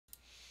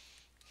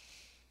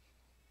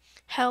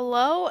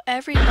Hello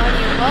everybody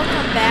and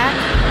welcome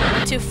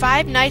back to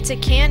Five Nights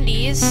at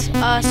Candy's.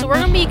 So we're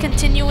gonna be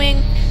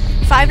continuing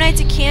Five Nights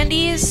at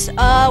Candy's.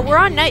 We're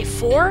on night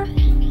 4.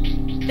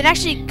 Been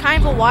actually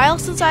kind of a while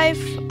since I've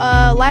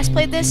last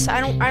played this.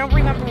 I don't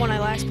remember when I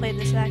last played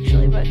this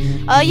actually, but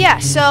yeah,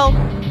 so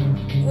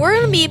we're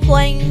gonna be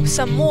playing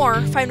some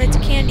more Five Nights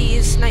at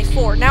Candy's night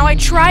 4. Now I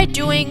tried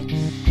doing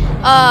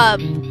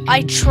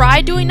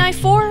night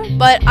 4,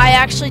 but I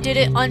actually did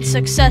it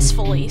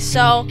unsuccessfully.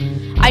 So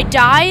I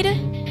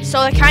died,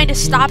 so it kind of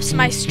stops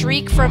my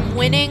streak from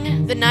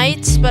winning the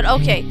nights, but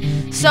okay.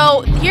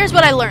 So here's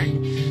what I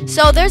learned.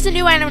 So there's a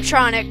new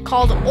animatronic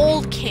called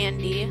Old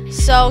Candy.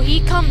 So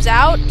he comes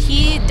out,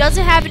 he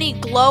doesn't have any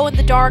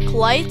glow-in-the-dark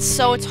lights,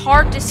 so it's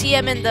hard to see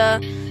him in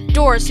the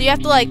doors. So you have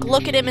to like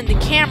look at him in the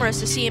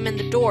cameras to see him in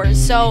the doors.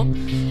 So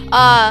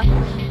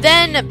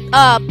then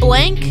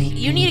Blank,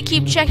 you need to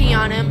keep checking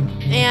on him,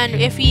 and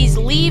if he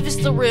leaves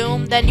the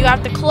room, then you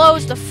have to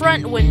close the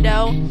front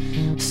window.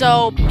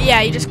 So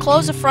yeah, you just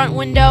close the front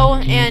window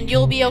and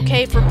you'll be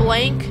okay for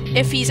Blank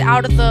if he's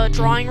out of the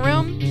drawing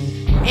room.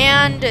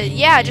 And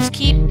yeah, just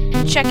keep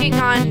checking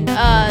on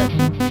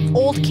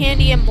Old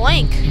Candy and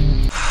Blank.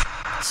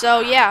 So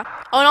yeah.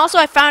 Oh, and also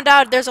I found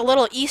out there's a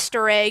little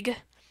Easter egg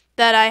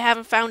that I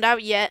haven't found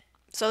out yet.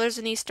 So there's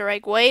an Easter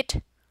egg. Wait.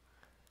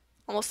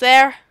 Almost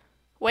there.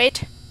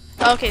 Wait.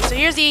 Okay, so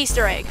here's the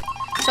Easter egg.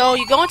 So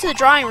you go into the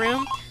drawing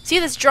room. See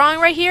this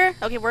drawing right here?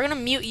 Okay, we're gonna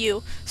mute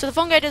you. So the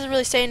phone guy doesn't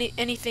really say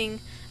anything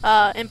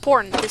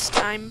important this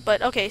time.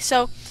 But okay,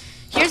 so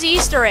here's the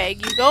Easter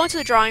egg. You go into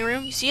the drawing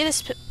room. You see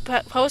this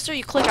poster.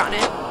 You click on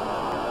it.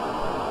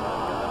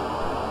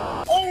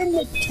 I am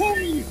the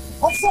king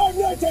of Five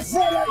Nights at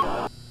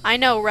Freddy's. I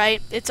know,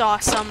 right? It's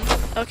awesome.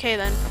 Okay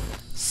then.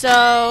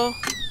 So,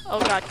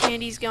 oh god,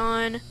 Candy's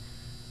gone.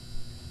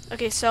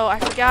 Okay, so I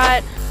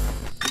forgot.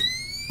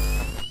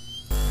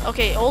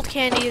 Okay, Old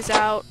Candy is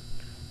out.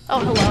 Oh,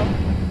 hello.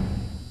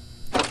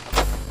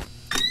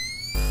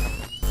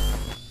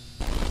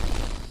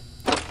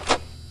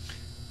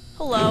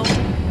 Hello.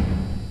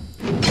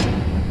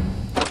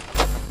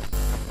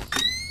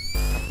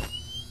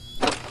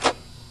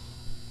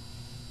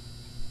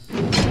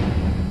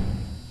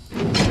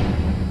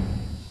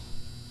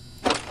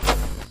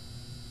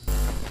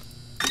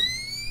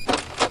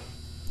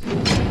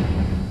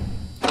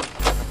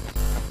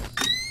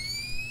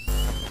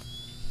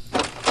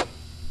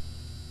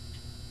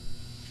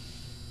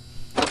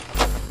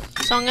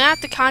 So I'm gonna have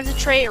to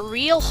concentrate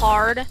real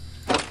hard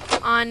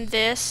on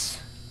this.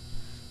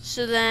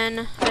 So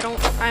then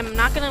I'm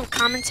not gonna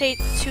commentate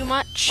too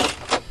much.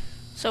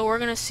 So we're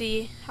gonna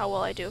see how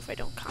well I do if I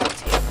don't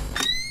commentate.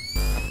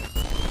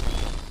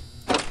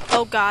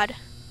 Oh god.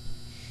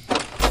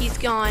 He's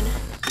gone.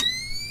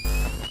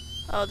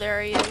 Oh,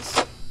 there he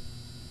is.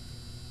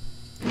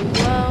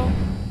 Hello.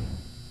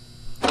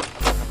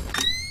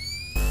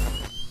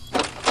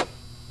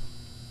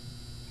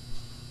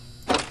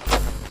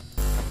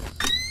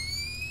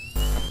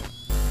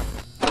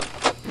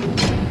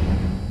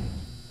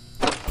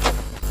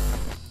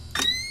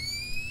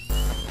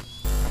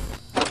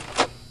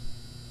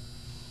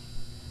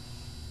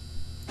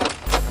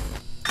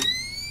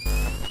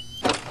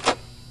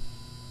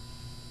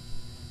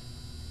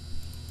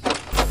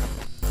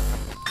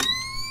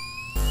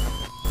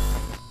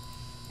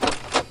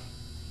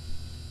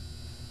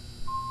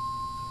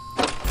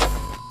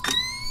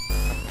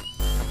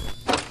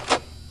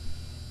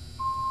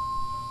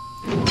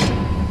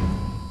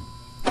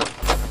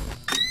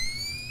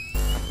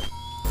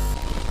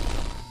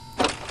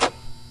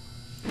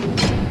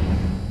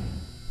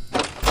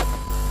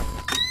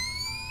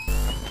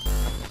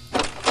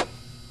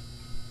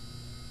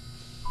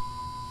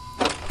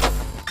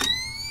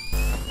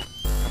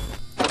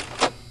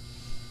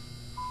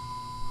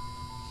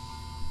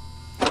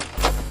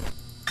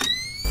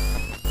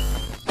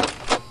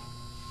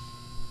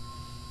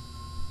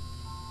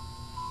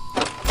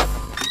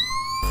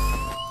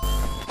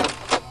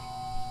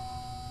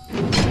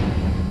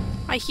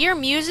 I hear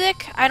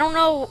music. I don't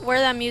know where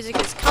that music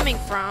is coming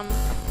from.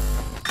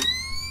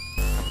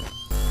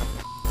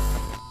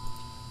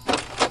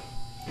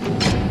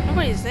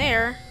 Nobody's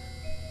there.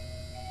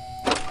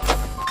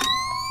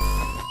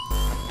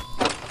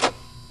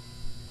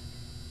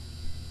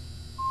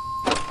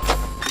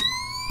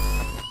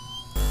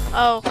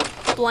 Oh,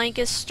 Blank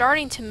is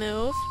starting to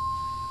move.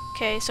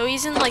 Okay, so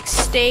he's in like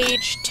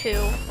stage 2,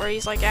 where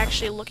he's like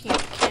actually looking at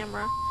the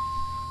camera.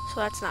 So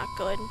that's not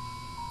good.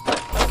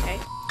 But okay.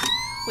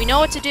 We know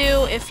what to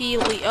do if he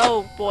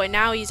oh boy,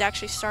 now he's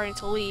actually starting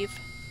to leave.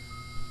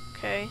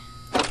 Okay.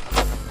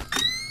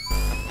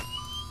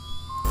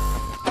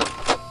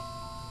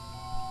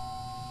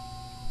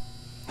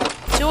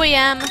 Two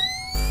AM.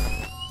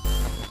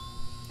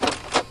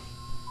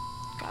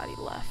 God, he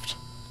left.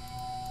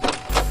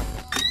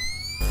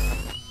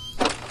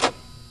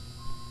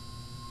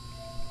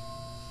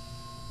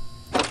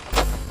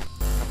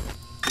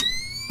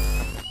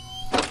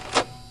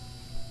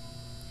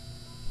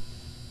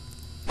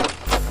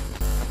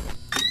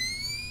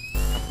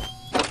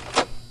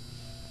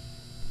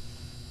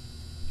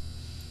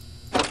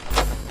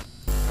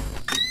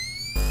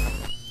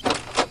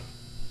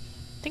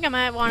 think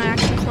I might want to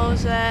actually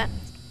close that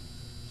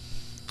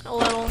a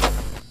little.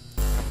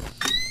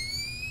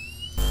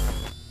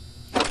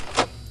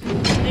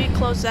 Maybe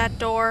close that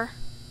door.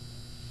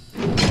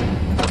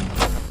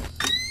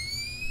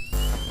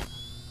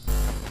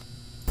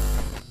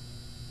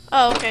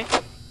 Oh, okay.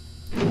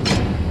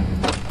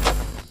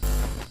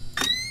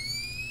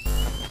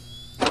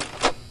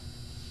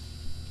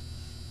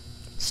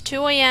 It's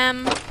 2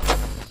 a.m.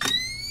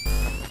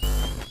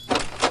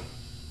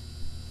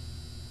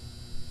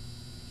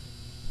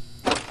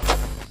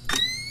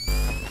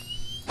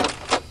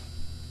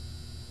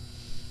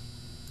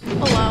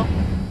 Hello.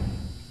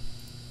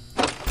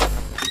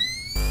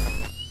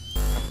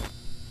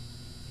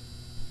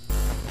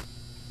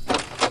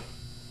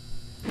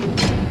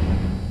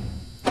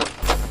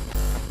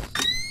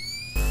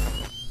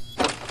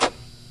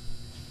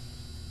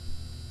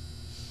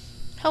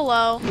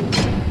 Hello.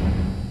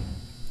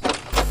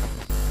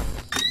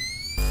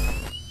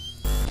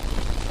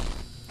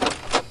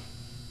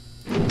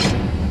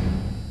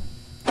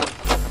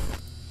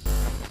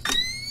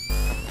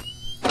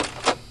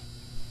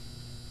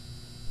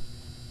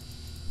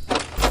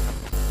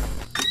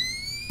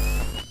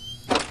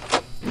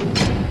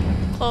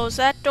 Close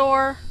that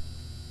door.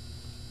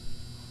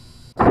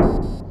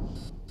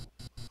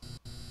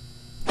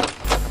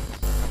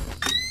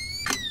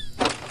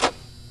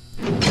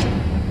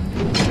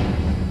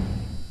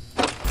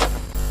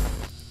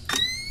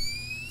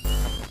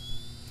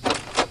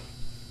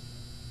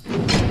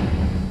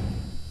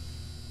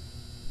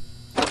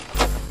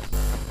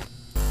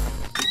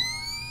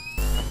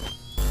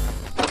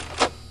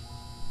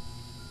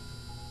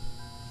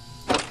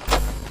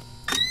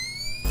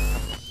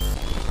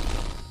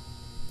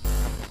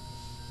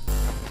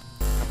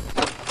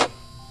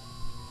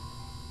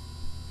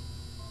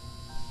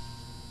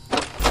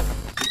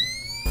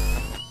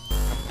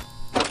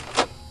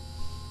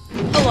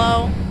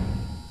 Hello.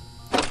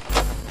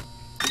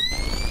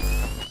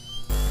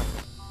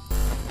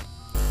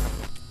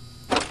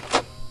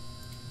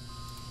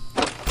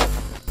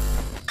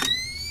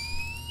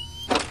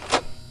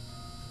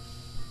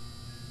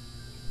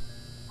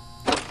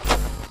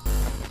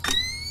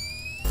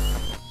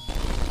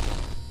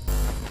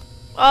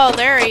 Oh,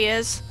 there he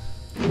is.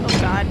 Oh,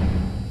 God.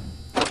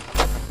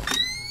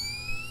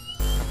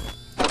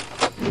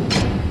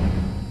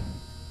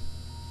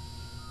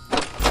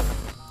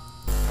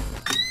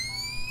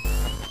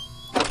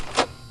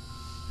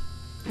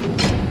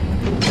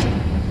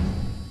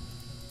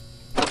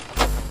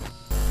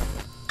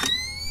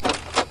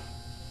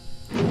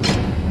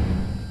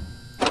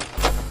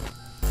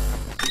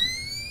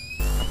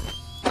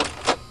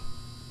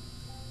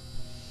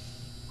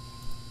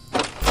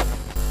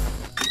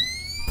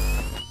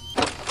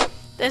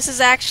 This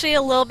is actually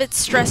a little bit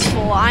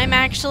stressful. I'm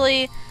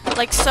actually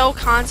like so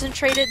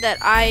concentrated that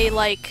I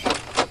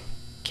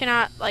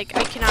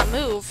cannot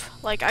move.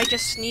 Like I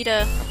just need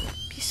to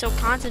be so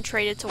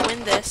concentrated to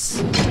win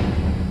this.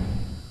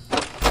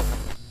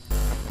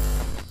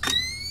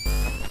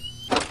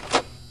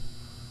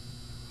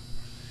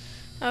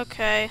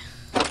 Okay.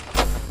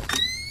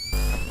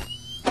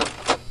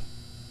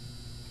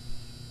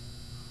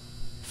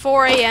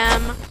 Four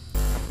a.m.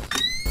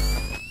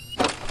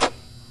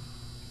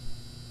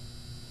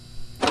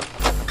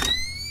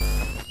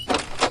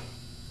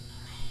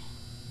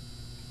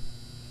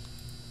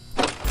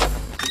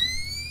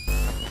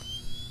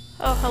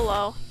 Oh,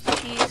 hello.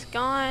 She's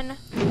gone.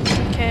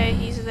 Okay,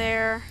 he's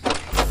there.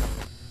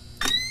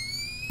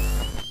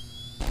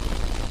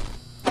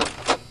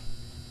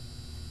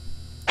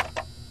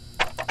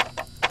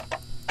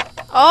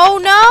 Oh,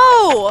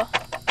 no!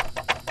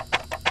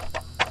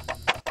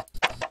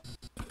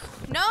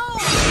 No!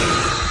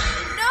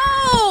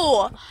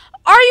 No!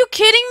 Are you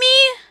kidding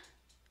me?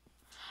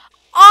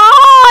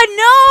 Oh,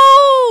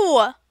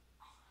 no!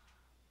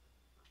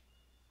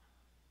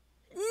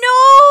 No!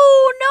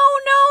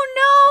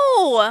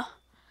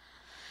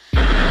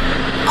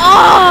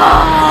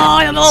 Oh!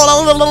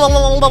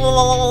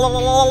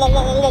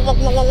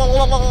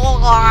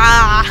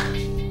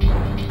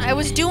 I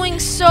was doing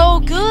so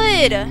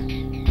good.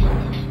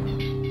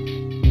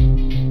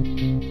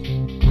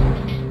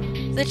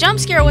 The jump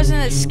scare wasn't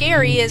as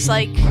scary as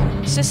like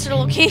Sister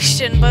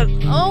Location, but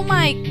oh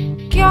my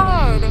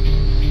god,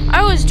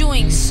 I was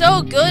doing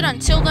so good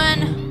until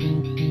then.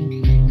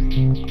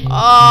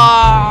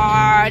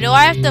 Do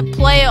I have to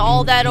play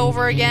all that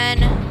over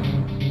again?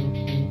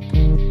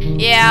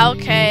 Yeah,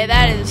 okay,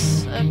 that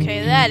is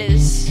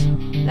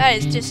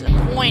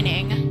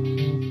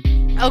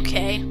disappointing.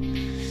 Okay.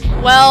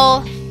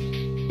 Well,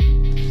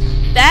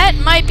 that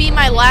might be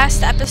my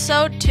last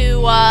episode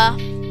to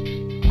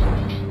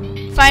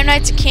Five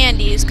Nights at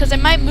Candy's, because I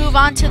might move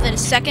on to the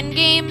second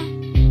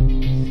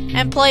game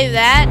and play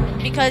that,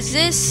 because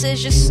this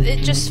is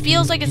just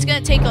feels like it's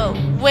gonna take a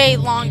way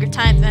longer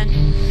time than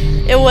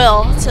it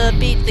will to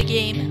beat the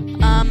game.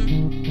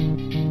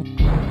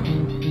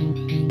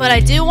 But I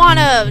do want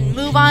to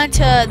move on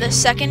to the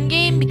second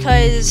game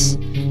because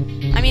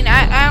I mean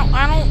I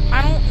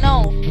don't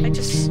know. It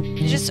just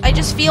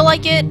just feel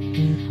like it.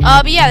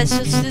 But yeah,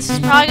 this is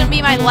probably gonna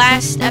be my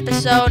last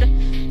episode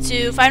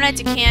to Five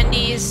Nights at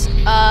Candy's.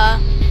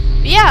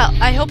 But yeah,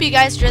 I hope you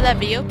guys enjoyed that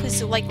video.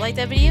 Please like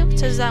that video. It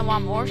says I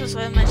want more.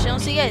 Subscribe to my channel.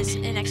 See you guys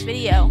in the next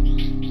video.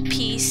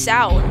 Peace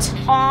out.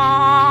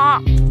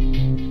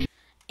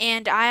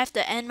 And I have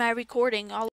to end my recording.